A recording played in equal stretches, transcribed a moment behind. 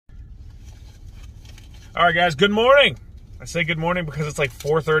All right, guys, good morning. I say good morning because it's like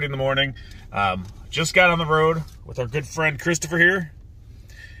 4:30 in the morning. Just got on the road with our good friend Christopher here.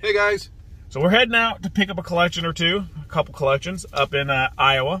 Hey, guys. So we're heading out to pick up a collection or two, a couple collections up in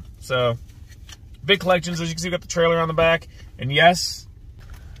Iowa. So big collections, as you can see, we got the trailer on the back. And yes,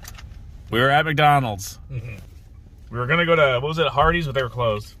 we were at McDonald's. We were gonna go to, what was it, Hardee's, but they were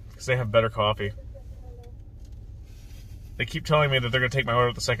closed because they have better coffee. They keep telling me that they're gonna take my order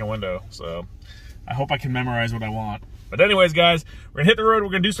at the second window, so I hope I can memorize what I want. But anyways, guys, we're gonna hit the road. We're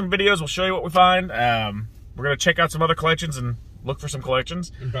gonna do some videos. We'll show you what we find. We're gonna check out some other collections and look for some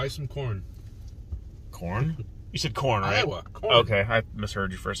collections. And buy some corn. Corn? You said corn, right? Iowa, corn. Okay, I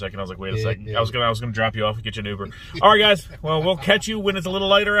misheard you for a second. I was like, wait a second. Yeah. I was gonna drop you off and get you an Uber. All right, guys. Well, we'll catch you when it's a little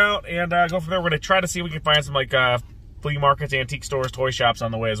lighter out and go from there. We're gonna try to see if we can find some like flea markets, antique stores, toy shops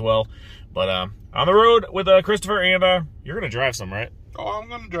on the way as well. But on the road with Christopher, and you're gonna drive some, right? Oh, I'm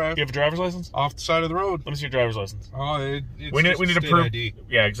gonna drive. You have a driver's license? Off the side of the road. Let me see your driver's license. Oh, it's we need to prove. ID.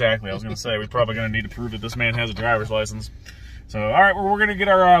 Yeah, exactly. I was gonna say we're probably gonna need to prove that this man has a driver's license. So, all right, we're gonna get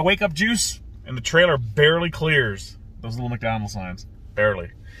our wake up juice, and the trailer barely clears those little McDonald's signs.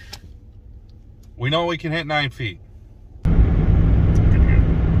 Barely. We know we can hit 9 feet.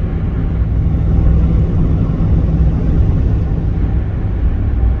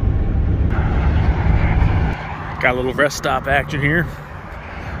 Got a little rest stop action here.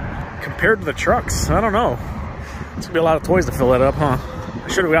 Compared to the trucks, I don't know. It's gonna be a lot of toys to fill that up, huh? I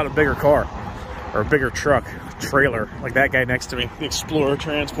should have got a bigger car or a bigger truck, trailer, like that guy next to me, the Explorer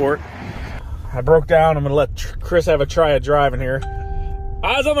Transport. I broke down. I'm gonna let Chris have a try at driving here.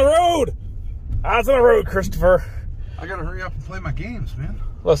 Eyes on the road! Eyes on the road, Christopher. I gotta hurry up and play my games, man.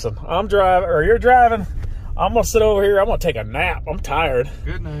 Listen, I'm driving, or you're driving. I'm gonna sit over here. I'm gonna take a nap. I'm tired.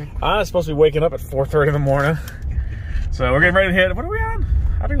 Good night. I'm supposed to be waking up at 4:30 in the morning. So we're getting ready to hit. What are we on?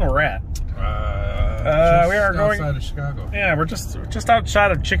 I think we're at. We are going outside of Chicago. Yeah, we're just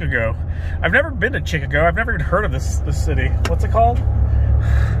outside of Chicago. I've never been to Chicago. I've never even heard of this city. What's it called?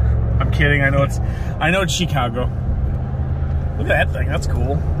 I'm kidding. I know it's Chicago. Look at that thing. That's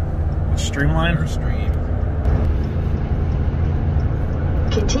cool. It's streamlined. Airstream.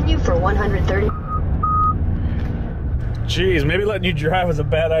 Continue for 130. Jeez, maybe letting you drive was a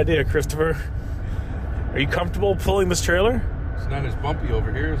bad idea, Christopher. Are you comfortable pulling this trailer? It's not as bumpy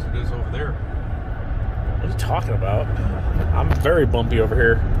over here as it is over there. What are you talking about? I'm very bumpy over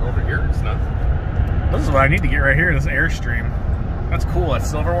here. Over here, it's not. This is what I need to get right here, this Airstream. That's cool, that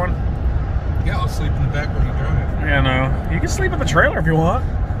silver one. Yeah, I'll sleep in the back when you drive. Yeah, no. You can sleep in the trailer if you want.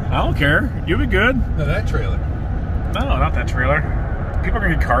 I don't care. You'll be good. No, that trailer. No, not that trailer. People are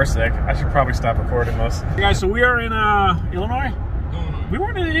gonna get car sick. I should probably stop recording this. Hey guys, so we are in Illinois. No. We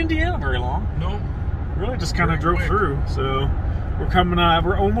weren't in Indiana very long. No. Really just kind of drove through. So we're coming,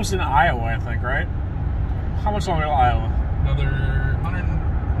 we're almost in Iowa, I think, right? How much longer to Iowa? Another 100.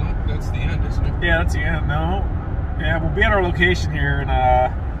 No, that's the end, isn't it? Yeah, that's the end. No. Yeah, we'll be at our location here in,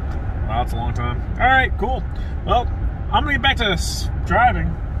 wow, it's a long time. All right, cool. Well, I'm gonna get back to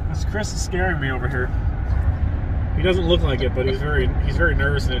driving. This Chris is scaring me over here. He doesn't look like it, but he's very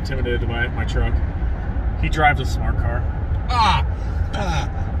nervous and intimidated by my truck. He drives a smart car.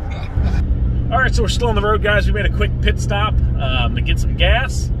 All right, so we're still on the road, guys. We made a quick pit stop to get some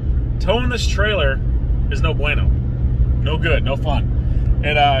gas. Towing this trailer is no bueno. No good, no fun.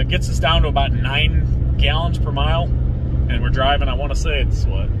 It gets us down to about 9 gallons per mile, and we're driving, I want to say it's,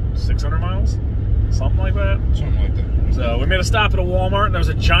 what, 600 miles? Something like that? Something like that. So we made a stop at a Walmart, and there was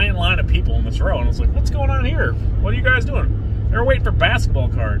a giant line of people in this row, and I was like, what's going on here? What are you guys doing? They were waiting for basketball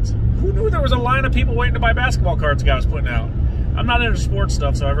cards. Who knew there was a line of people waiting to buy basketball cards the guy was putting out? I'm not into sports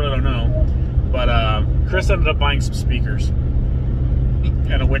stuff, so I really don't know. But Chris ended up buying some speakers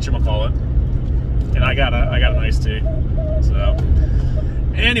and a whatchamacallit. And I got a nice tea. So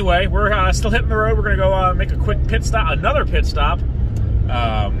anyway, we're still hitting the road. We're gonna go make a quick pit stop, another pit stop.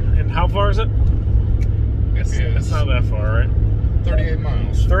 And how far is it? It's not that far, right? 38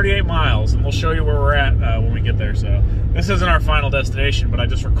 miles. 38 miles, and we'll show you where we're at when we get there. So this isn't our final destination, but I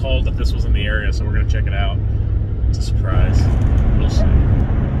just recalled that this was in the area, so we're gonna check it out. It's a surprise. We'll see.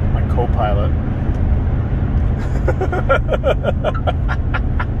 My co-pilot.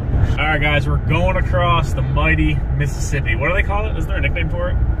 All right, guys, we're going across the mighty Mississippi. What do they call it? Is there a nickname for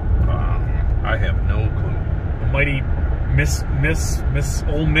it? I have no clue. The mighty Miss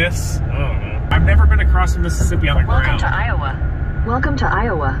Ole Miss? I don't know. I've never been across the Mississippi on the ground. Welcome to Iowa. Welcome to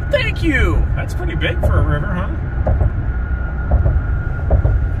Iowa. Thank you. That's pretty big for a river, huh?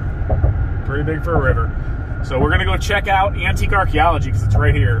 Pretty big for a river. So we're gonna go check out Antique Archeology because it's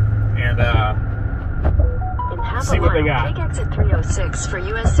right here, and see what they got. Take exit 306 for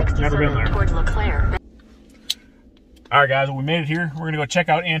US 67 toward LeClaire. All right, guys, well, we made it here. We're gonna go check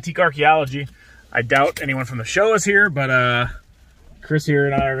out Antique Archeology. I doubt anyone from the show is here, but Chris here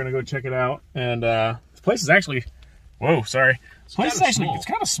and I are gonna go check it out. And this place is actually, whoa, sorry. This place is actually, it's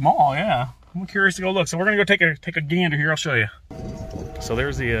kind of small, yeah. I'm curious to go look. So we're gonna go take a gander here. I'll show you. So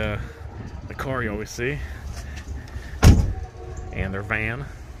there's the car you always see, and their van.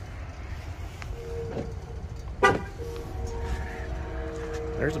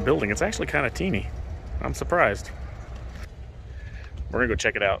 There's a building. It's actually kind of teeny. I'm surprised. We're gonna go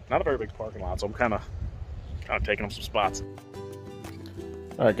check it out. Not a very big parking lot, so I'm kind of taking up some spots.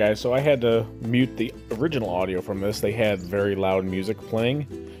 All right, guys. So I had to mute the original audio from this. They had very loud music playing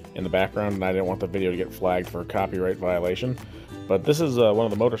in the background, and I didn't want the video to get flagged for a copyright violation. But this is one of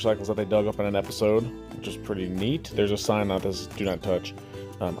the motorcycles that they dug up in an episode, which is pretty neat. There's a sign on this: "Do not touch."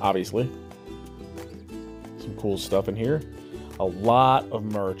 Obviously, some cool stuff in here. A lot of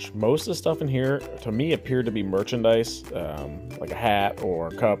merch. Most of the stuff in here, to me, appeared to be merchandise, like a hat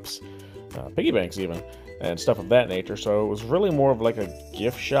or cups, piggy banks even, and stuff of that nature. So it was really more of like a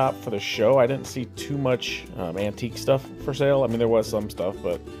gift shop for the show. I didn't see too much antique stuff for sale. I mean, there was some stuff,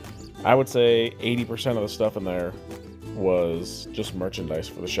 but I would say 80% of the stuff in there was just merchandise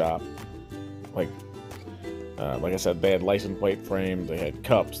for the shop. Like I said, they had license plate frames, they had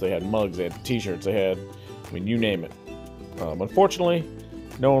cups, they had mugs, they had t-shirts, they had, I mean, you name it. Unfortunately,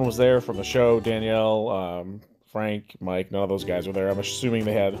 no one was there from the show. Danielle, Frank, Mike, none of those guys were there. I'm assuming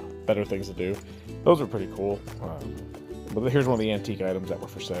they had better things to do. Those were pretty cool. But here's one of the antique items that were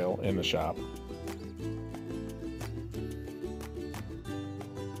for sale in the shop.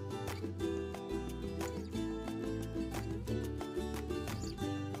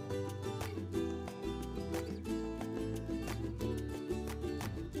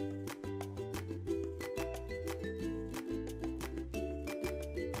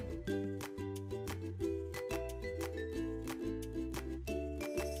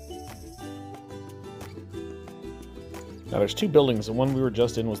 Now there's two buildings. The one we were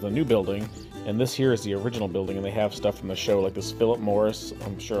just in was the new building, and this here is the original building, and they have stuff from the show, like this Philip Morris.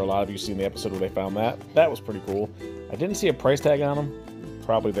 I'm sure a lot of you seen the episode where they found that. That was pretty cool. I didn't see a price tag on them.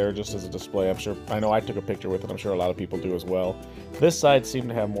 Probably there just as a display. I know I took a picture with it. I'm sure a lot of people do as well. This side seemed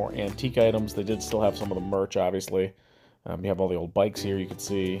to have more antique items. They did still have some of the merch, obviously. You have all the old bikes here, you can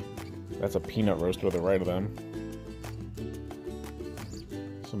see. That's a peanut roaster to the right of them.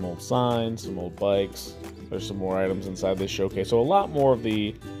 Some old signs, some old bikes. There's some more items inside this showcase. So a lot more of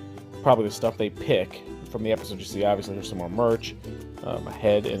probably the stuff they pick from the episode you see. Obviously there's some more merch, a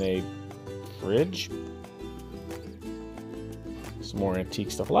head in a fridge, some more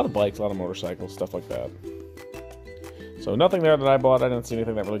antique stuff, a lot of bikes, a lot of motorcycles, stuff like that. So nothing there that I bought. I didn't see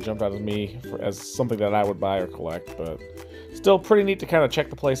anything that really jumped out at me as something that I would buy or collect, but still pretty neat to kind of check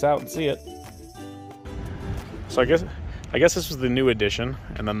the place out and see it. So I guess this was the new edition,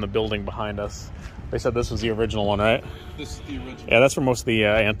 and then the building behind us. They said this was the original one, right? This is the original. Yeah, that's where most of the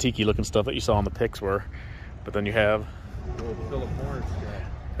antique-y looking stuff that you saw on the pics were. But then you have... Old Philip Morris guy.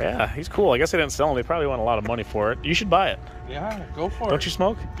 Yeah, he's cool. I guess they didn't sell him. They probably want a lot of money for it. You should buy it. Yeah, go for it. Don't you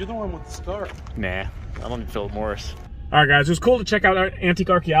smoke? You're the one with the scar. Nah, I don't need Philip Morris. All right, guys. It was cool to check out Antique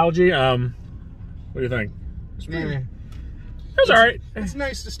Archeology. What do you think? It was all right. It's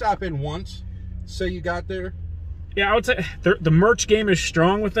nice to stop in once, say you got there. Yeah, I would say the merch game is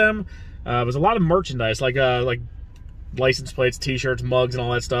strong with them. There's a lot of merchandise, like license plates, t-shirts, mugs, and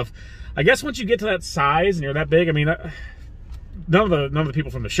all that stuff. I guess once you get to that size and you're that big, I mean, none of the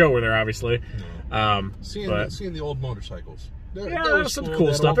people from the show were there, obviously. No. Seeing the old motorcycles. There was some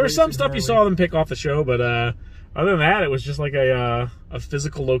cool stuff. There was some stuff you saw them pick off the show, but other than that, it was just like a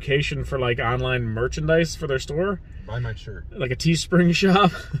physical location for like online merchandise for their store. Buy my shirt. Like a Teespring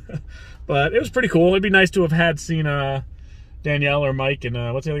shop. But it was pretty cool. It'd be nice to have seen Danielle or Mike and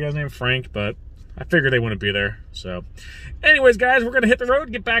what's the other guy's name? Frank, but I figured they wouldn't be there. So anyways, guys, we're gonna hit the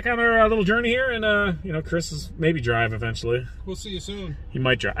road, get back on our little journey here, and you know, Chris is maybe drive eventually. We'll see you soon. He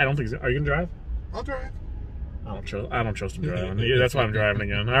might drive. I don't think so. Are you gonna drive? I'll drive. I don't trust him driving. Yeah, that's why I'm driving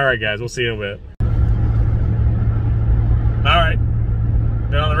again. All right, guys, we'll see you in a bit. All right,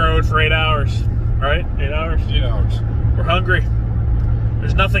 been on the road for 8 hours. Right? 8 hours? 8 hours. We're hungry.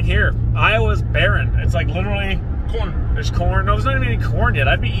 There's nothing here. Iowa's barren. It's like literally corn. There's corn. No, there's not even any corn yet.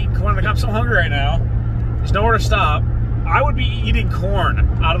 I'd be eating corn. Like, I'm so hungry right now. There's nowhere to stop. I would be eating corn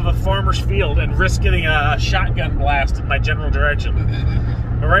out of a farmer's field and risk getting a shotgun blast in my general direction.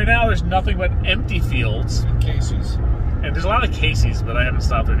 But right now, there's nothing but empty fields. And Casey's. And there's a lot of Casey's, but I haven't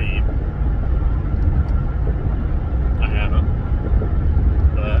stopped there to eat. I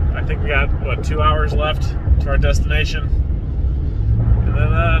haven't. But I think we got, what, 2 hours left to our destination. And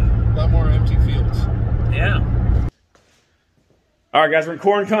then, a lot more empty fields. Yeah. All right, guys, we're in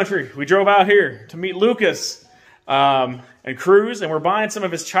corn country. We drove out here to meet Lucas and Cruz, and we're buying some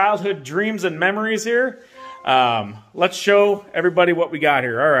of his childhood dreams and memories here. Let's show everybody what we got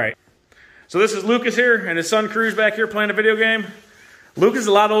here. All right. So this is Lucas here and his son Cruz back here playing a video game. Lucas is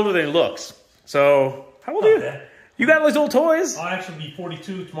a lot older than he looks. So, how old are you? You got all these old toys? I'll actually be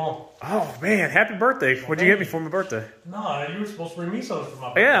 42 tomorrow. Oh, man. Happy birthday. What'd you get me for my birthday? No, you were supposed to bring me something for my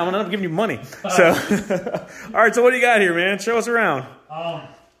birthday. Yeah, I'm going to give you money. So, all right, so what do you got here, man? Show us around.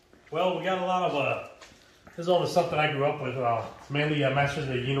 Well, we got a lot of, this is all the stuff that I grew up with, mainly Masters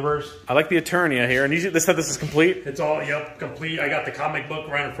of the Universe. I like the Eternia here. And this is complete? It's all, yep, complete. I got the comic book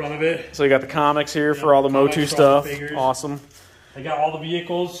right in front of it. So you got the comics here for all the Motu stuff. Awesome. I got all the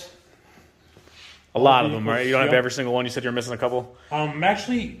vehicles. A lot of them, right? You don't have every single one. You said you're missing a couple.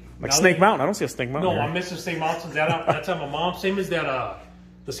 Actually, like Snake Mountain. I don't see a Snake Mountain. No, here. I'm missing Snake Mountain. That's at my mom. Same as that.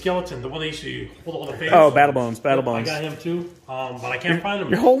 The skeleton, the one they used to hold all the face. Oh, Battle Bones. Battle Bones. I got him too, but I can't find him.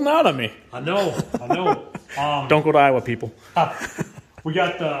 You're holding out on me. I know. Don't go to Iowa, people. We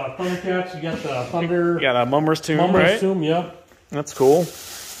got the Thundercats. We got the Thunder. You got a Mummer's Tomb, Mummer's Tomb, yep. That's cool.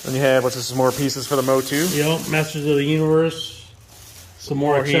 Then you have what's this? Some more pieces for the Motu. Yep. Masters of the Universe. Some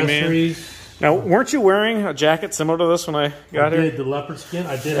more accessories. Now, weren't you wearing a jacket similar to this when I got here? The leopard skin.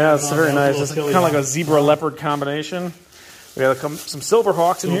 I did. Yeah, it's very nice. It's kind of like a zebra leopard combination. We got some silver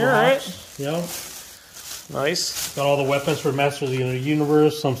hawks in here, right? Yep. Nice. Got all the weapons for Masters of the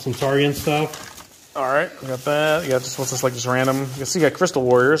Universe. Some Centaurian stuff. All right, we got that. You got just what's this like? Just random. You see, you got Crystal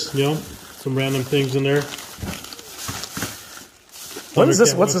Warriors. Yep. Some random things in there. What is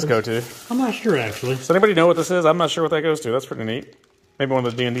this? What's this go to? I'm not sure actually. Does anybody know what this is? I'm not sure what that goes to. That's pretty neat. Maybe one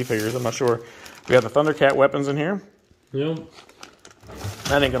of the D&D figures. I'm not sure. We have the Thundercat weapons in here. Yep.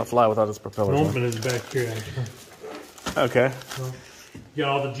 That ain't gonna fly without its propeller. Nope, but it's back here actually. Okay. You got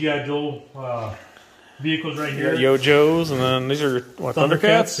all the G.I. Joe vehicles right here. Yo-Joes, and then these are what,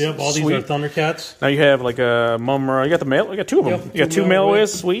 Thundercats? Yep, all these are Thundercats. Now you have like a Mumra. You got the mail. You got two of them. Yep, you got two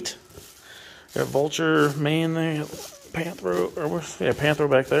Mailways. Sweet. You got Vulture, Mane there. Panthro, Panthro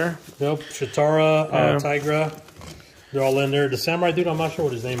back there. Yep, Chitara, Tigra. They're all in there. The samurai dude, I'm not sure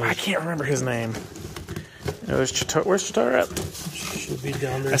what his name is. I can't remember his name. There's Chitara. Where's Chitara at? Should be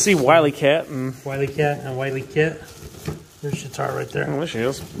down there. I see Wily Cat and Wily Kit. There's Chitara right there. Oh, there she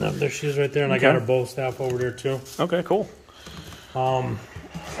is. No, there she is right there, and I got her bow staff over there too. Okay, cool.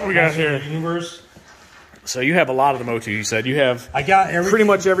 What we got here? Universe. So you have a lot of the Motu. You said you have. I got pretty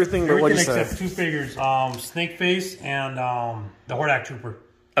much everything. But what you except said? Two figures: Snake Face and the Hordak Trooper.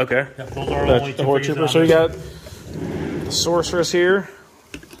 Okay. Yep, those are only two Horde Trooper. So you got the Sorceress here.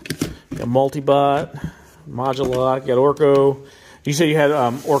 You got Multibot, Modulok. You got Orko. You said you had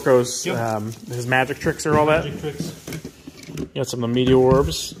Orko's his magic tricks or all that. Magic tricks. You got some of the Meteor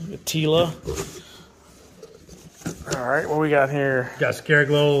Orbs. Tila. All right, what we got here? Got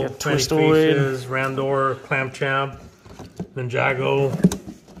Scareglow, Twistoid, Faces, Randor, Clamchamp, Ninjago.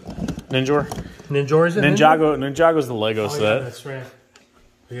 Ninjor, is it? Ninjago's the Lego set. Yeah, that's right.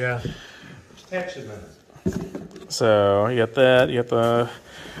 Yeah. So you got that. You got the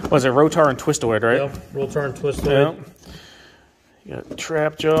what is it? Rotar and Twistoid, right? Yep. Rotar and Twistoid. Yep. You got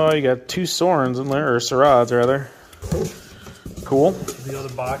Trapjaw. You got two Sorens in there, or Sarads rather. Cool. The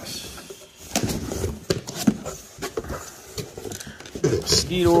other box.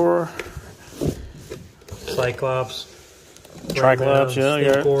 Skeetor. Cyclops. Triclops,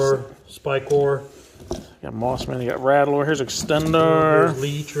 Spikor. You got Mossman, you got Rattler. Here's Extendar. There's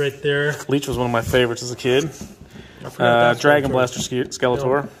Leech right there. Leech was one of my favorites as a kid. Dragon Blaster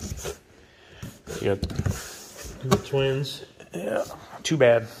Skeletor. You got the twins. Yeah, Too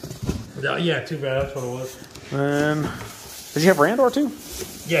Bad. Yeah, Too Bad. That's what it was. And did you have Randor too?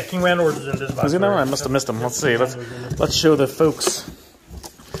 Yeah, King Randor was in this box. Was he there? I must have missed him. Let's see. Let's show the folks.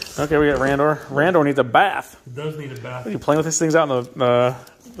 Okay, we got Randor. Randor needs a bath. It does need a bath. Are you playing with these things out in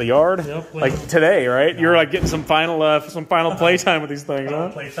the yard? Yep, like today, right? You're like getting some final playtime with these things, huh?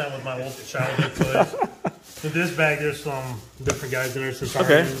 Playtime with my old childhood toys. In this bag, there's some different guys in there.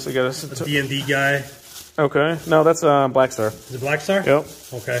 Okay, so you got a D&D guy. Okay, no, that's Black Star. Is it Black Star? Yep.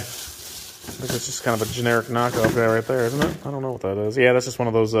 Okay. I think it's just kind of a generic knockoff guy right there, isn't it? I don't know what that is. Yeah, that's just one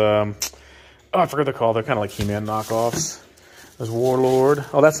of those. I forget what they're called. They're kind of like He-Man knockoffs. There's Warlord.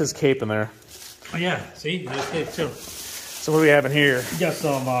 Oh, that's his cape in there. Oh yeah, see, there's cape too. So what do we have in here? You got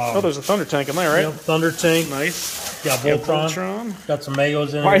some. There's a Thunder Tank in there, right? Yep, Thunder Tank. Nice. You got Voltron. Got some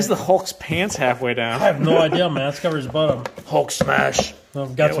Magos in. Why is the Hulk's pants halfway down? I have no idea, man. That's covers his bottom. Hulk smash.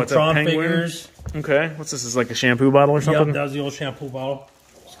 I've got some Tron figures. Okay, what's this? Is like a shampoo bottle or something? Yep, that was the old shampoo bottle.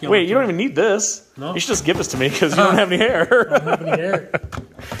 Wait, you don't even need this. No. You should just give this to me because you don't have any hair. I don't have any hair.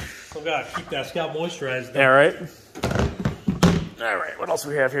 So gotta keep that scalp moisturized. Yeah, right. All right, what else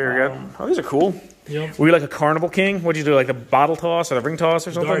we have here? We got, oh, these are cool. Yep. Were you like a carnival king? What'd you do, like the bottle toss or the ring toss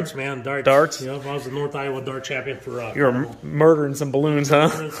or something? Darts, man, darts. Darts? Yep, I was the North Iowa dart champion for you were murdering some balloons, huh?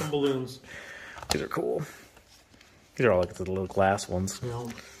 murdering some balloons. These are cool. These are all like the little glass ones. Yep.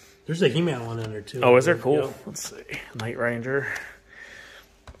 There's a He-Man one in there, too. Oh, is there? Cool. Yep. Let's see. Night Ranger.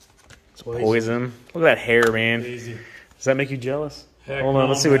 Poison. Look at that hair, man. Crazy. Does that make you jealous? Heck Hold on,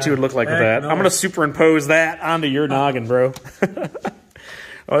 let's see what you would look like with that. No. I'm going to superimpose that onto your noggin, bro.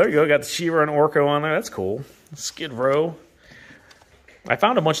 Oh, there you go. Got the Shiva and Orko on there. That's cool. Skid Row. I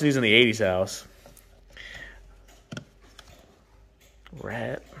found a bunch of these in the 80s house.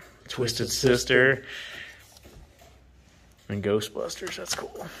 Rat. Twisted Sister. And Ghostbusters. That's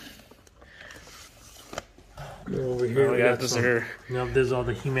cool. Go over here. Oh, we got this here. Yep, there's all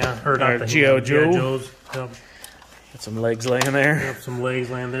the He-Man. Or not the G.I. Joe. Joes. Yep. Got some legs laying there. Yep, some legs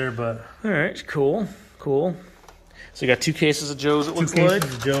laying there, but... All right, cool. Cool. So you got 2 cases of Joes, it looks 2 like.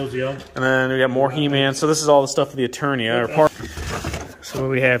 cases of Joes, yep. And then we got more He-Man. So this is all the stuff for the Eternia. So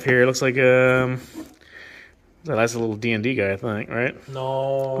what we have here, it looks like that's a little D&D guy, I think, right?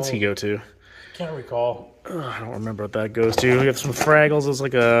 No. What's he go to? Can't recall. I don't remember what that goes to. We have some Fraggles. It's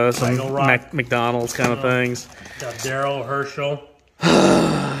like some McDonald's kind of things. Got Daryl, Herschel.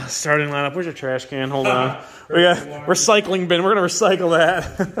 Starting lineup. Where's your trash can? Hold on. We got recycling bin. We're going to recycle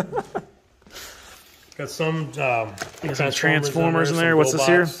that. Got some Transformers in there. What's this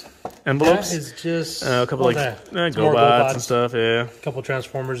here? Envelopes? That is just a couple like GoBots and stuff, yeah. A couple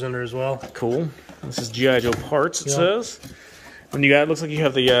Transformers in there as well. Cool. This is G.I. Joe parts, it says. And you got, it looks like you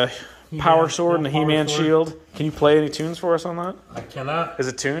have the Power Sword and the He-Man shield. Can you play any tunes for us on that? I cannot. Is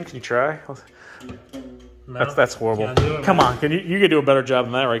it tuned? Can you try? No, that's horrible. It, come on, you could do a better job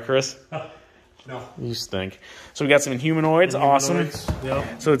than that, right, Chris? No. You stink. So we got some Inhumanoids, awesome.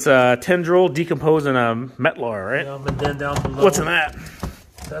 Yep. So it's Tendril, Decompose, and Metlar, right? Yep, and then down below. What's in that?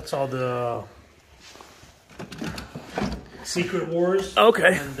 That's all the Secret Wars.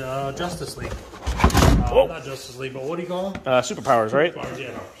 Okay. And Justice League. Not Justice League, but what do you call them? Superpowers, right? Superpowers,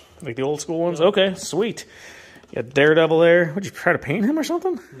 yeah. Like the old school ones? Yep. Okay, sweet. You got Daredevil there. Would you try to paint him or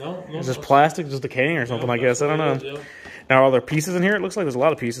something? No. Is this plastic just decaying or something, I guess? I don't know. Now, are there pieces in here? It looks like there's a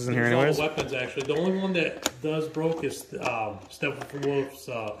lot of pieces in here anyways. All the weapons, actually. The only one that does broke is Steppenwolf's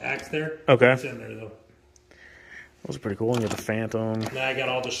axe there. Okay. It's in there, though. Those are pretty cool. And you got the Phantom. Now I got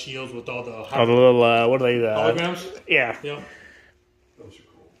all the shields with all the... Oh, the little, what are they? Holograms? Yeah. Yep. Those are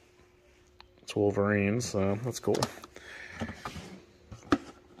cool. It's Wolverines, so that's cool.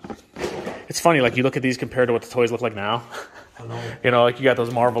 It's funny, like, you look at these compared to what the toys look like now. I know. You know, like, you got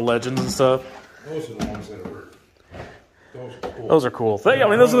those Marvel Legends and stuff. Those are the ones that are... Those are cool. Those are cool. I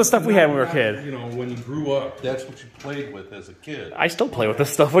mean, those are the stuff we had when we were a kid. You know, when you grew up, that's what you played with as a kid. I still play with this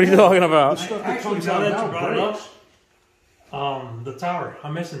stuff. What are you talking about? The stuff that comes out now breaks. The tower.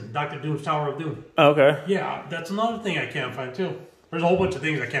 I'm missing Dr. Doom's Tower of Doom. Oh, okay. Yeah, that's another thing I can't find, too. There's a whole bunch of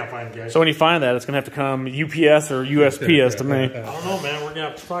things I can't find, guys. So when you find that, it's going to have to come UPS or USPS to me. I don't know, man. We're going to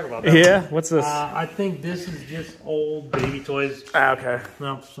have to talk about that. Yeah? What's this? I think this is just old baby toys. Ah, okay.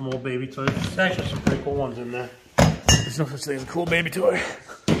 No, some old baby toys. There's actually some pretty cool ones in there. There's no such thing as a cool baby toy.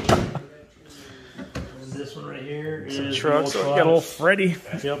 And this one right here is some trucks. So we got a little Freddy.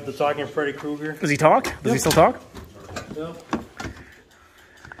 Yep, the talking Freddy Krueger. Does he talk? Does he still talk? Yep.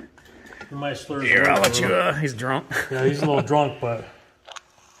 He might slur his Here, I'll words let you, he's drunk. Yeah, he's a little drunk, but...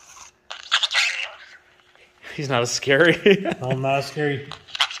 He's not as scary. I'm not as scary.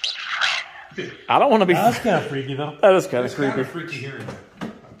 I don't want to be... That's kind of freaky, though. That is kind of It's kind creepy. of freaky hearing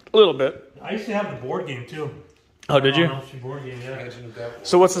that. A little bit. I used to have the board game, too. Oh, did you? Board game, yeah.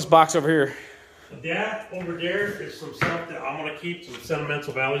 So what's this box over here? That over there is some stuff that I'm going to keep, some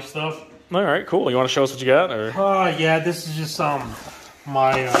Sentimental Valley stuff. All right, cool. You want to show us what you got? Or? Yeah, this is just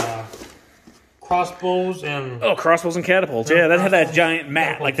my crossbows and... Oh, crossbows and catapults. Yeah, that had that giant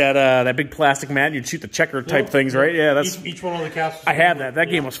mat, like that big plastic mat. You'd shoot the checker type things, right? Yeah, that's... Each one of the castles. I had that. That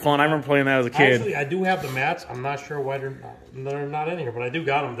game was fun. I remember playing that as a kid. Actually, I do have the mats. I'm not sure why they're not in here, but I do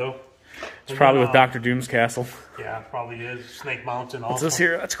got them, though. It's probably with Dr. Doom's castle. Yeah, it probably is. Snake Mountain also. What's this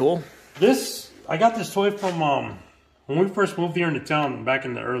here? That's cool. I got this toy from, when we first moved here into town back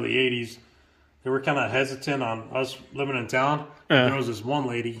in the early 80s, they were kind of hesitant on us living in town. There was this one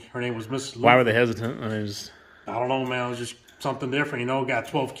lady, her name was Mrs. Luke. Why were they hesitant? I don't know, man. It was just something different, you know. Got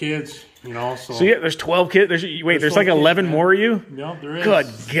 12 kids, you know. So yeah, there's 12 kids. There's like 11 kids, more of you? Yeah, there is. Good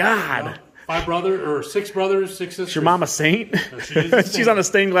God. Yeah. 5 brothers, or 6 brothers, 6 sisters. Is your mom a saint? She's on a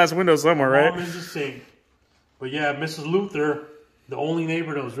stained glass window somewhere, right? Mom is a saint. But yeah, Mrs. Luther, the only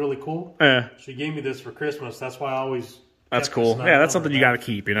neighbor that was really cool, she gave me this for Christmas. That's why I always... That's cool. Yeah, that's something you got to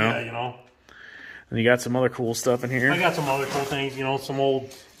keep, you know? Yeah, you know. And you got some other cool stuff in here. I got some other cool things, you know, some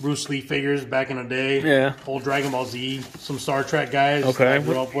old Bruce Lee figures back in the day. Yeah. Old Dragon Ball Z, some Star Trek guys. Okay. That I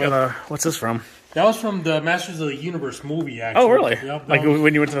grew up with. What's this from? That was from the Masters of the Universe movie, actually. Oh, really? Yep, like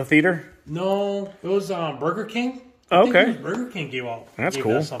when you went to the theater? No, it was Burger King. Oh, okay. I think it was Burger King gave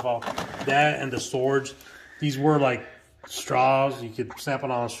cool. that stuff out. That and the swords. These were like straws. You could snap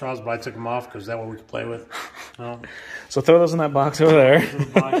it on straws, but I took them off because that way we could play with. So throw those in that box over there.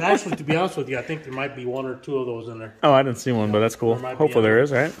 Actually, to be honest with you, I think there might be 1 or 2 of those in there. Oh, I didn't see one, but that's cool. Hopefully there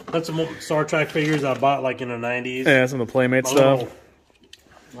is, right? That's some Star Trek figures I bought like in the 90s. Yeah, some of the Playmate stuff.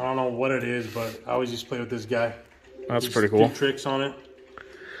 I don't know what it is, but I always used to play with this guy. That's pretty cool. Do tricks on it.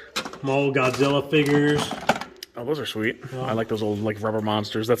 My old Godzilla figures. Oh, those are sweet. Yeah. I like those old like rubber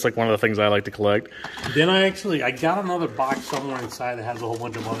monsters. That's like one of the things I like to collect. Then I got another box somewhere inside that has a whole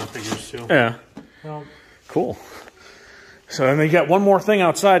bunch of other figures too. Yeah. Well, cool. So then you got one more thing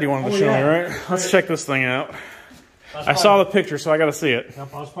outside you wanted to show me, right? Let's check this thing out. I saw the picture, so I got to see it. I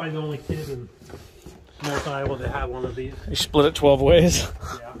was probably the only kid in North Iowa that had one of these. You split it 12 ways.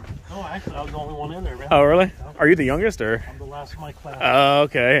 Yeah. No, actually, I was the only one in there, man. Oh, really? Yeah. Are you the youngest, or? I'm the last of my class. Oh,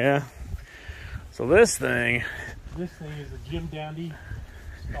 okay, yeah. So this thing. This thing is a Jim Dandy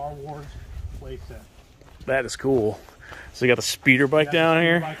Star Wars playset. That is cool. So you got the speeder bike down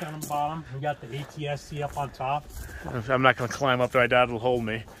here. Bike on the bottom. We got the ATSC up on top. I'm not going to climb up there. I doubt it'll hold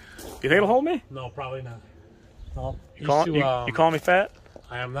me. You think it'll hold me? No, probably not. No. You call me fat?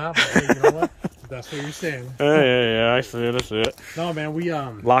 I am not, but hey, you know what? That's what you're saying. Yeah, I see it. No, man, we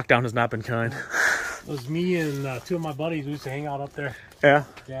lockdown has not been kind. It was me and 2 of my buddies. We used to hang out up there. Yeah.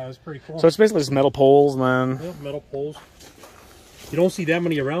 Yeah, it was pretty cool. So it's basically just metal poles, man. Yeah, metal poles. You don't see that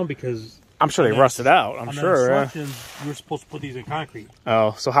many around because I'm sure they rusted out. I'm sure. You're supposed to put these in concrete.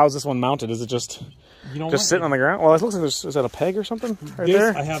 Oh, so how's this one mounted? Is it just sitting on the ground? Well, it looks like is that a peg or something right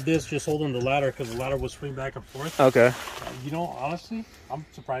there? I have this just holding the ladder because the ladder will swing back and forth. Okay. You know, honestly, I'm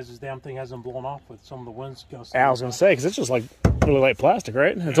surprised this damn thing hasn't blown off with some of the winds gusts. I was going to say, because it's just like really light plastic,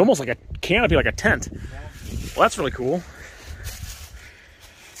 right? It's almost like a canopy, like a tent. Yeah. Well, that's really cool.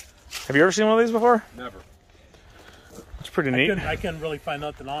 Have you ever seen one of these before? Never. It's pretty neat. I couldn't really find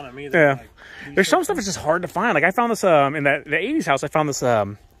nothing on them either. Yeah. There's some stuff that's just hard to find. Like I found this in the 80s house. I found this.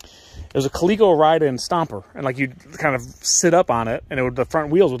 It was a Coleco ride-in stomper, and like you'd kind of sit up on it, and the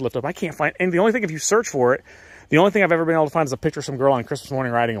front wheels would lift up. I can't find. And the only thing, if you search for it, the only thing I've ever been able to find is a picture of some girl on Christmas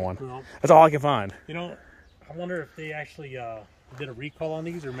morning riding one. No. That's all I can find. You know, I wonder if they actually did a recall on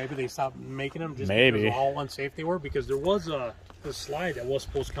these, or maybe they stopped making them just because of how unsafe they were. Because there was a slide that was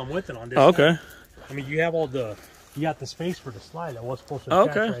supposed to come with it on this. Oh, okay. Side. I mean, you got the space for the slide that was supposed to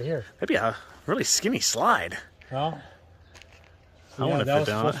attach right here. Maybe a really skinny slide. Well, I want to that fit was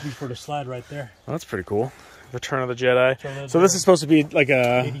down supposed to be for the slide right there. Well, that's pretty cool. Return of the Jedi. So this is supposed to be like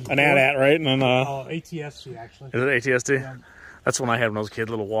an AT-AT, right? And then ATSC actually. Is it ATST? Yeah. That's when I had when I was a kid.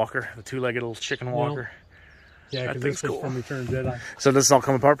 Little walker, the 2-legged little chicken walker. Yeah, because this is from Return of the Jedi. So this is all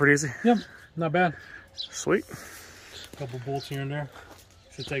come apart pretty easy. Yep, not bad. Sweet. A couple bolts here and there.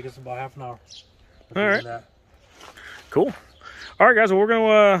 Should take us about half an hour. All right. Cool. All right, guys. Well, we're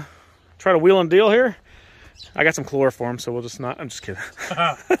gonna try to wheel and deal here. I got some chloroform, so we'll just not. I'm just kidding.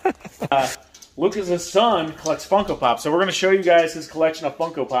 Lucas's son collects Funko Pops, so we're gonna show you guys his collection of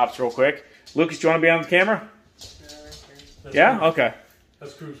Funko Pops real quick. Lucas, do you want to be on the camera? Yeah. Okay.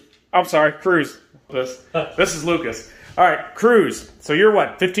 That's Cruz. I'm sorry, Cruz. This is Lucas. All right, Cruz. So you're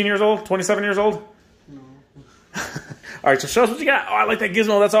what? 15 years old? 27 years old? No. All right. So show us what you got. Oh, I like that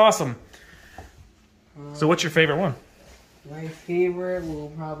gizmo. That's awesome. So what's your favorite one? My favorite will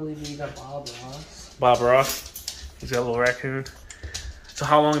probably be the Bob Ross. Bob Ross. He's got a little raccoon. So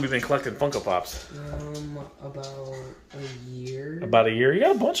how long have you been collecting Funko Pops? About a year. About a year? You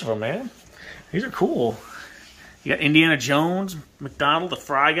got a bunch of them, man. These are cool. You got Indiana Jones, McDonald, the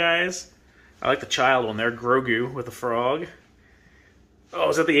Fry Guys. I like the child one there, Grogu with the frog. Oh,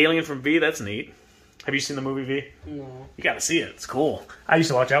 is that the alien from V? That's neat. Have you seen the movie V? No. You got to see it. It's cool. I used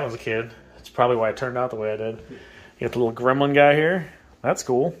to watch that when I was a kid. That's probably why it turned out the way I did. You got the little gremlin guy here. That's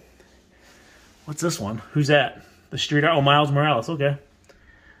cool. What's this one? Who's that? The street... Oh, Miles Morales. Okay.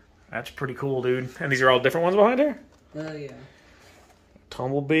 That's pretty cool, dude. And these are all different ones behind here? Yeah.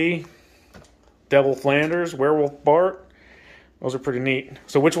 Tumblebee. Devil Flanders. Werewolf Bart. Those are pretty neat.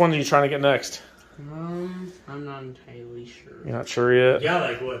 So which one are you trying to get next? I'm not entirely sure. You're not sure yet? Yeah,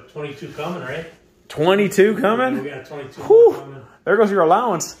 like what? 22 coming, right? 22 coming? We got 22 coming. There goes your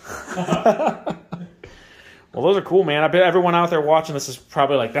allowance. Well, those are cool, man. I bet everyone out there watching this is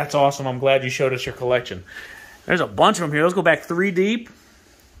probably like, that's awesome. I'm glad you showed us your collection. There's a bunch of them here. Let's go back 3 deep.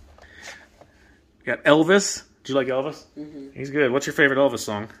 You got Elvis. Do you like Elvis? Mm-hmm. He's good. What's your favorite Elvis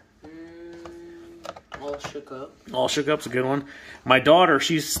song? Shook Up. All Shook Up's a good one. My daughter,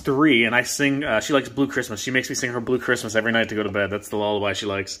 she's 3, and I sing, she likes Blue Christmas. She makes me sing her Blue Christmas every night to go to bed. That's the lullaby she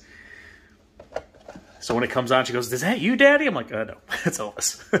likes. So when it comes on, she goes, "Is that you, Daddy?" I'm like, no, it's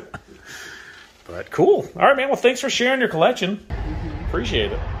Elvis. But cool. All right, man. Well, thanks for sharing your collection.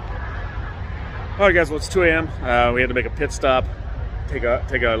 Appreciate it. All right, guys. Well, it's 2 a.m. We had to make a pit stop, take a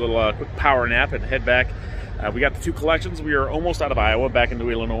little quick power nap, and head back. We got the 2 collections. We are almost out of Iowa, back into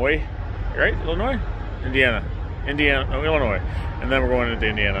Illinois. Right? Illinois? Indiana. No, Illinois. And then we're going into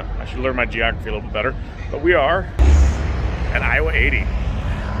Indiana. I should learn my geography a little bit better. But we are at Iowa 80.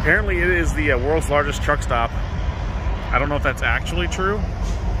 Apparently it is the world's largest truck stop. I don't know if that's actually true,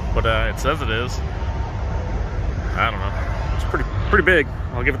 but it says it is. I don't know. It's pretty big.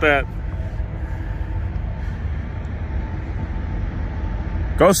 I'll give it that.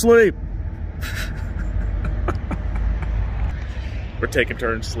 Go sleep. We're taking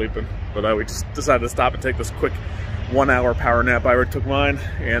turns sleeping, but we just decided to stop and take this quick 1-hour power nap. I already took mine,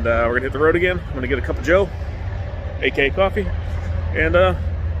 and we're gonna hit the road again. I'm gonna get a cup of Joe, aka coffee, and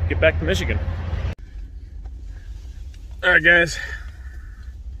get back to Michigan. All right, guys,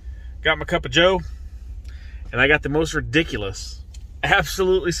 got my cup of Joe, and I got the most ridiculous,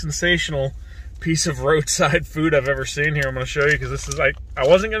 absolutely sensational piece of roadside food I've ever seen here. I'm gonna show you, because this is like, I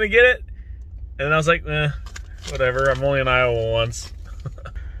wasn't gonna get it, and then I was like, whatever, I'm only in Iowa once.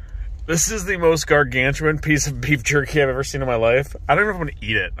 This is the most gargantuan piece of beef jerky I've ever seen in my life. I don't even know if I'm gonna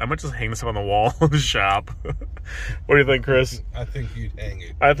eat it. I might just hang this up on the wall of the shop. What do you think, Chris? I think you'd hang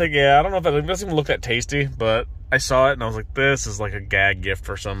it. I think, yeah, I don't know if it doesn't even look that tasty, but I saw it and I was like, this is like a gag gift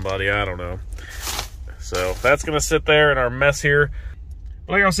for somebody. I don't know. So that's gonna sit there in our mess here.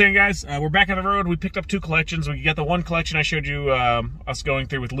 Like I was saying, guys, we're back on the road. We picked up 2 collections. We got the one collection I showed you us going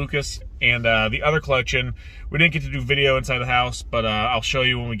through with Lucas, and the other collection, we didn't get to do video inside the house, but I'll show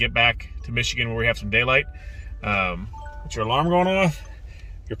you when we get back to Michigan where we have some daylight. What's your alarm going off?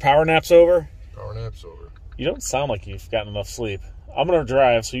 Your power nap's over? Power nap's over. You don't sound like you've gotten enough sleep. I'm going to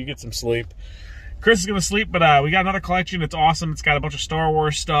drive, so you get some sleep. Chris is going to sleep, but we got another collection. It's awesome. It's got a bunch of Star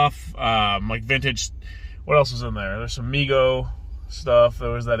Wars stuff, like vintage. What else was in there? There's some Mego stuff.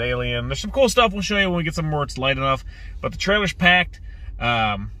 There was that alien. There's some cool stuff we'll show you when we get somewhere where it's light enough. But the trailer's packed.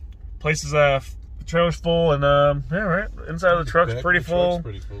 Places, the trailer's full, and yeah, right. Inside of the truck's pretty full. Truck's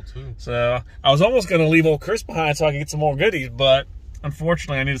pretty full too. So I was almost gonna leave old Chris behind so I could get some more goodies, but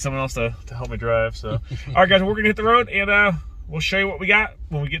unfortunately I needed someone else to help me drive. So, all right, guys, we're gonna hit the road, and we'll show you what we got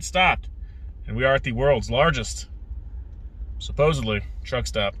when we get stopped. And we are at the world's largest, supposedly, truck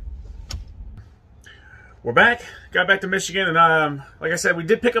stop. We're back. Got back to Michigan, and like I said, we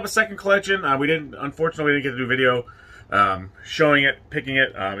did pick up a second collection. Unfortunately, we didn't get to do video showing it, picking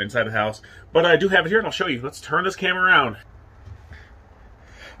it inside the house. But I do have it here, and I'll show you. Let's turn this camera around.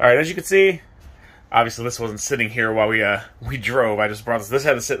 All right, as you can see, obviously this wasn't sitting here while we drove. I just brought this. This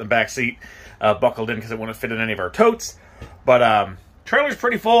had to sit in the back seat, buckled in because it wouldn't fit in any of our totes. But trailer's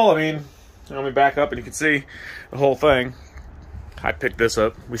pretty full. I mean, let me back up, and you can see the whole thing. I picked this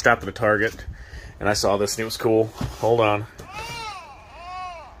up. We stopped at a Target. And I saw this and it was cool. Hold on.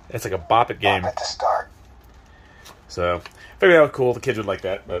 It's like a Bop It game. Bop It to start. So, figured that was cool. The kids would like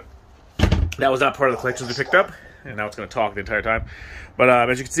that. But that was not part of the collections we picked up. And now it's going to talk the entire time. But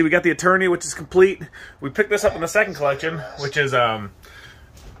as you can see, we got the Attorney, which is complete. We picked this up in the second collection, which is the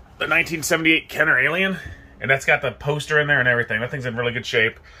 1978 Kenner Alien. And that's got the poster in there and everything. That thing's in really good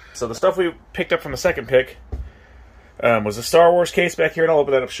shape. So the stuff we picked up from the second pick was a Star Wars case back here, and I'll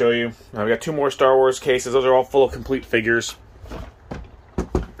open that up and show you. We got 2 more Star Wars cases. Those are all full of complete figures.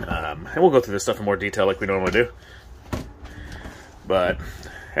 And we'll go through this stuff in more detail like we normally do. But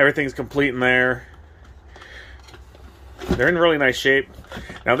everything's complete in there. They're in really nice shape.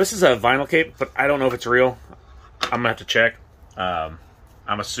 Now, this is a vinyl cape, but I don't know if it's real. I'm going to have to check.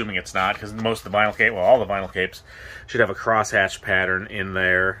 I'm assuming it's not, because most of the vinyl cape, well, all the vinyl capes should have a crosshatch pattern in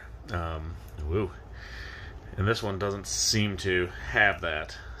there. Woo. And this one doesn't seem to have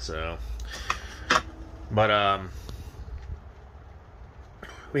that, so. But,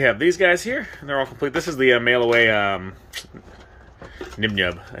 we have these guys here, and they're all complete. This is the mail-away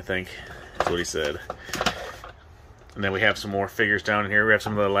Nib-Nub, I think. That's what he said. And then we have some more figures down here. We have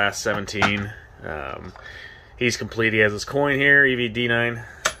some of the last 17. He's complete. He has his coin here, EVD9.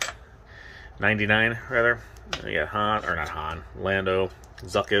 99, rather. We got Han, or not Han, Lando,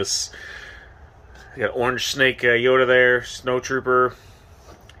 Zuckuss. We got Orange Snake Yoda there, Snow Trooper.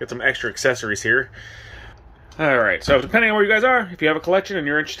 Got some extra accessories here. Alright, so depending on where you guys are, if you have a collection and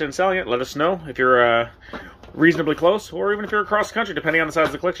you're interested in selling it, let us know. If you're reasonably close, or even if you're across the country, depending on the size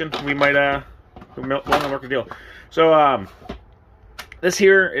of the collection, we might want to work a deal. So, This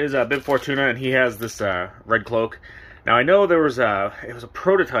here is Bib Fortuna, and he has this red cloak. Now I know there was it was a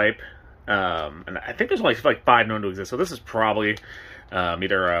prototype, and I think there's only like 5 known to exist. So this is probably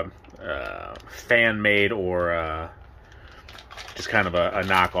either a fan-made or just kind of a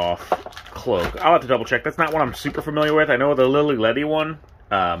knockoff cloak. I'll have to double check. That's not one I'm super familiar with. I know the Lily Letty one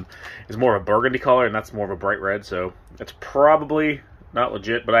is more of a burgundy color, and that's more of a bright red. So it's probably not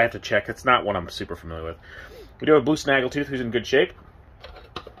legit, but I have to check. It's not one I'm super familiar with. We do have Blue Snaggletooth, who's in good shape.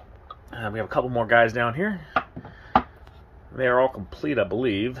 We have a couple more guys down here. They are all complete, I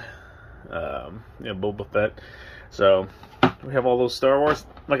believe. Boba Fett. So we have all those Star Wars.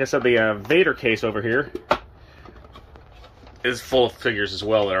 Like I said, the Vader case over here is full of figures as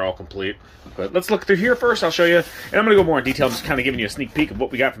well that are all complete. But let's look through here first. I'll show you, and I'm going to go more in detail. I'm just kind of giving you a sneak peek of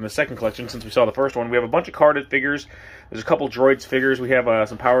what we got from the second collection since we saw the first one. We have a bunch of carded figures. There's a couple droids figures. We have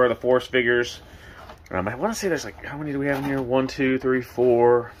some Power of the Force figures. I want to say there's like, how many do we have in here? 1, 2, 3,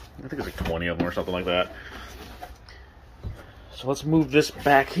 4. I think it's like 20 of them or something like that. So let's move this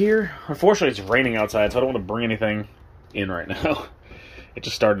back here. Unfortunately, it's raining outside, so I don't want to bring anything in right now. It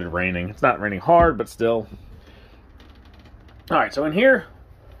just started raining. It's not raining hard, but still. Alright, so in here,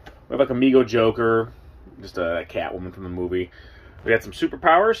 we have like a Mego Joker, just a Catwoman from the movie. We got some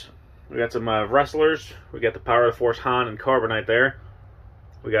superpowers. We got some wrestlers. We got the Power of the Force Han and Carbonite there.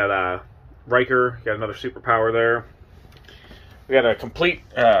 We got Riker. Got another superpower there. We got a complete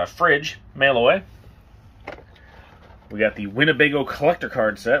fridge mail away. We got the Winnebago collector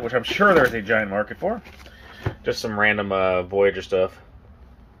card set, which I'm sure there's a giant market for. Just some random Voyager stuff.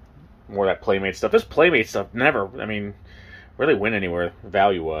 More of that Playmate stuff. This Playmate stuff never, I mean, really went anywhere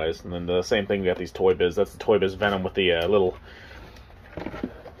value-wise. And then the same thing, we got these Toy Biz. That's the Toy Biz Venom with the little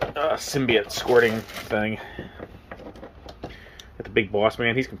symbiote squirting thing. Got the Big Boss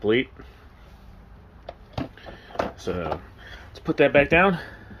Man. He's complete. So let's put that back down.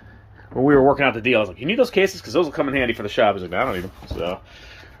 When we were working out the deal, I was like, you need those cases? Because those will come in handy for the shop. He's like, I don't need them. So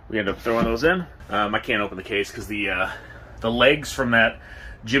we ended up throwing those in. I can't open the case because the legs from that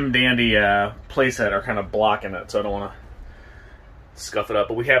Jim Dandy playset are kind of blocking it, so I don't want to scuff it up.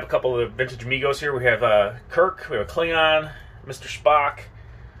 But we have a couple of vintage Megos here. We have Kirk, we have a Klingon, Mr. Spock,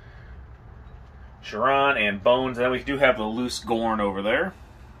 Sharon, and Bones. And then we do have the loose Gorn over there.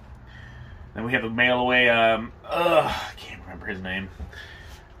 Then we have the mail away, I can't remember his name.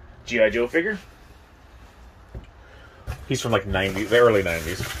 G.I. Joe figure. He's from like the early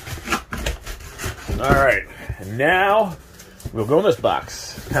 90s. Alright, and now we'll go in this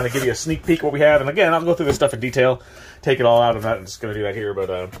box. Kind of give you a sneak peek of what we have. And again, I'll go through this stuff in detail. Take it all out. I'm not just going to do that here.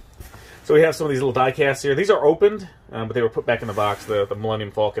 But so we have some of these little die casts here. These are opened, but they were put back in the box. The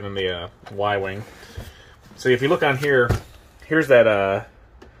Millennium Falcon and the Y-Wing. So if you look on here, here's that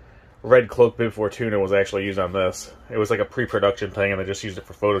red cloak Bib Fortuna was actually used on this. It was like a pre-production thing, and they just used it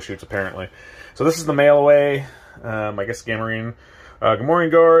for photo shoots, apparently. So this is the mail away. I guess Gamorrean, Gamorrean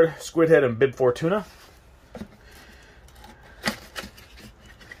Guard, Squidhead, and Bib Fortuna.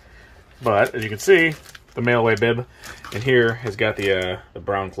 But as you can see, the mail away Bib in here has got the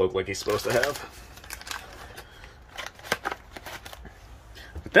brown cloak like he's supposed to have.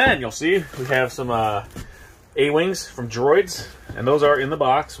 But then you'll see we have some A-Wings from Droids, and those are in the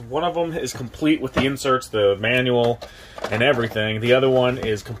box. One of them is complete with the inserts, the manual, and everything. The other one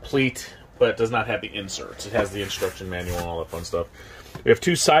is complete, but does not have the inserts. It has the instruction manual and all that fun stuff. We have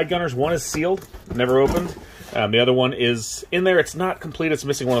 2 side gunners. One is sealed, never opened. The other one is in there. It's not complete. It's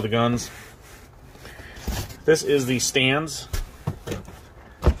missing one of the guns. This is the stands.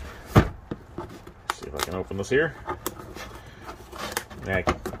 Let's see if I can open this here. I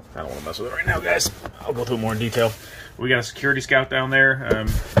don't want to mess with it right now, guys. I'll go through it more in detail. We got a security scout down there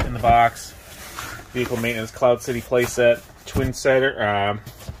in the box. Vehicle maintenance Cloud City playset. Twin setter.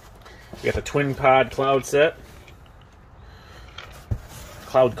 We got the Twin Pod Cloud set.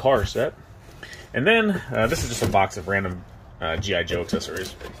 Cloud car set. And then, this is just a box of random G.I. Joe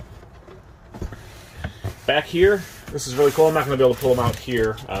accessories. Back here, this is really cool. I'm not going to be able to pull them out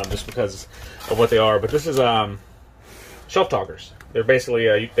here just because of what they are. But this is shelf talkers. They're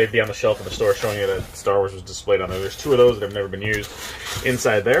basically, they'd be on the shelf in the store showing you that Star Wars was displayed on there. There's 2 of those that have never been used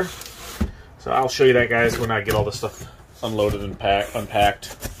inside there. So I'll show you that, guys, when I get all this stuff unloaded and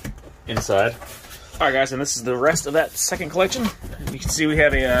unpacked inside. Alright, guys, and this is the rest of that second collection. You can see we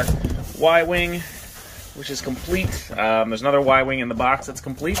have a Y-Wing, which is complete. There's another Y-Wing in the box that's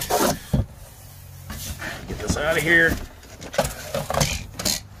complete. Get this out of here.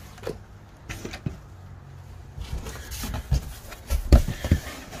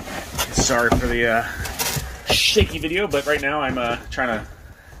 Sorry for the shaky video, but right now I'm trying to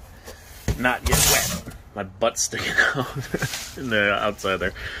not get wet. my butt sticking out in the outside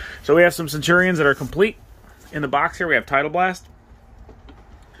there. So we have some Centurions that are complete in the box here. We have Tidal Blast.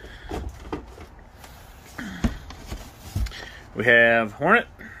 We have Hornet.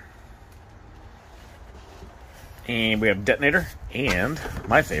 And we have Detonator. And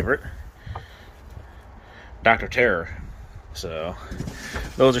my favorite, Dr. Terror. So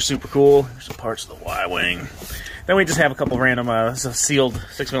those are super cool. Here's some parts of the Y-Wing. Then we just have a couple random, this is a sealed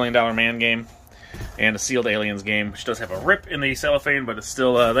 $6 Million Man game and a sealed Aliens game, which does have a rip in the cellophane, but it's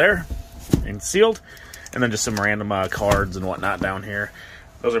still there and sealed. And then just some random cards and whatnot down here.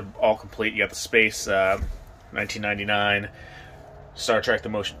 Those are all complete. You got the Space 1999, Star Trek the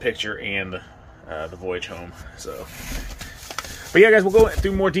Motion Picture, and the Voyage Home. So, but yeah, guys, we'll go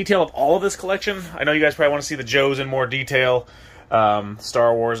through more detail of all of this collection. I know you guys probably want to see the Joes in more detail,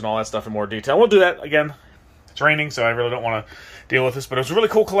 Star Wars and all that stuff in more detail. We'll do that again. It's raining, so I really don't want to deal with this, but it was a really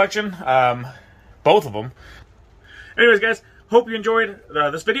cool collection, both of them. Anyways, guys, hope you enjoyed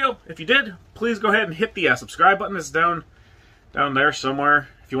this video. If you did, please go ahead and hit the subscribe button. It's down there somewhere.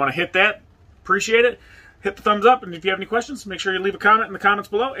 If you want to hit that, appreciate it. Hit the thumbs up, and if you have any questions, make sure you leave a comment in the comments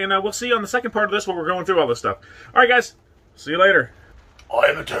below, and we'll see you on the second part of this where we're going through all this stuff. All right, guys, see you later. I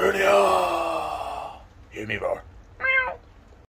am Eternia. Hear me roar.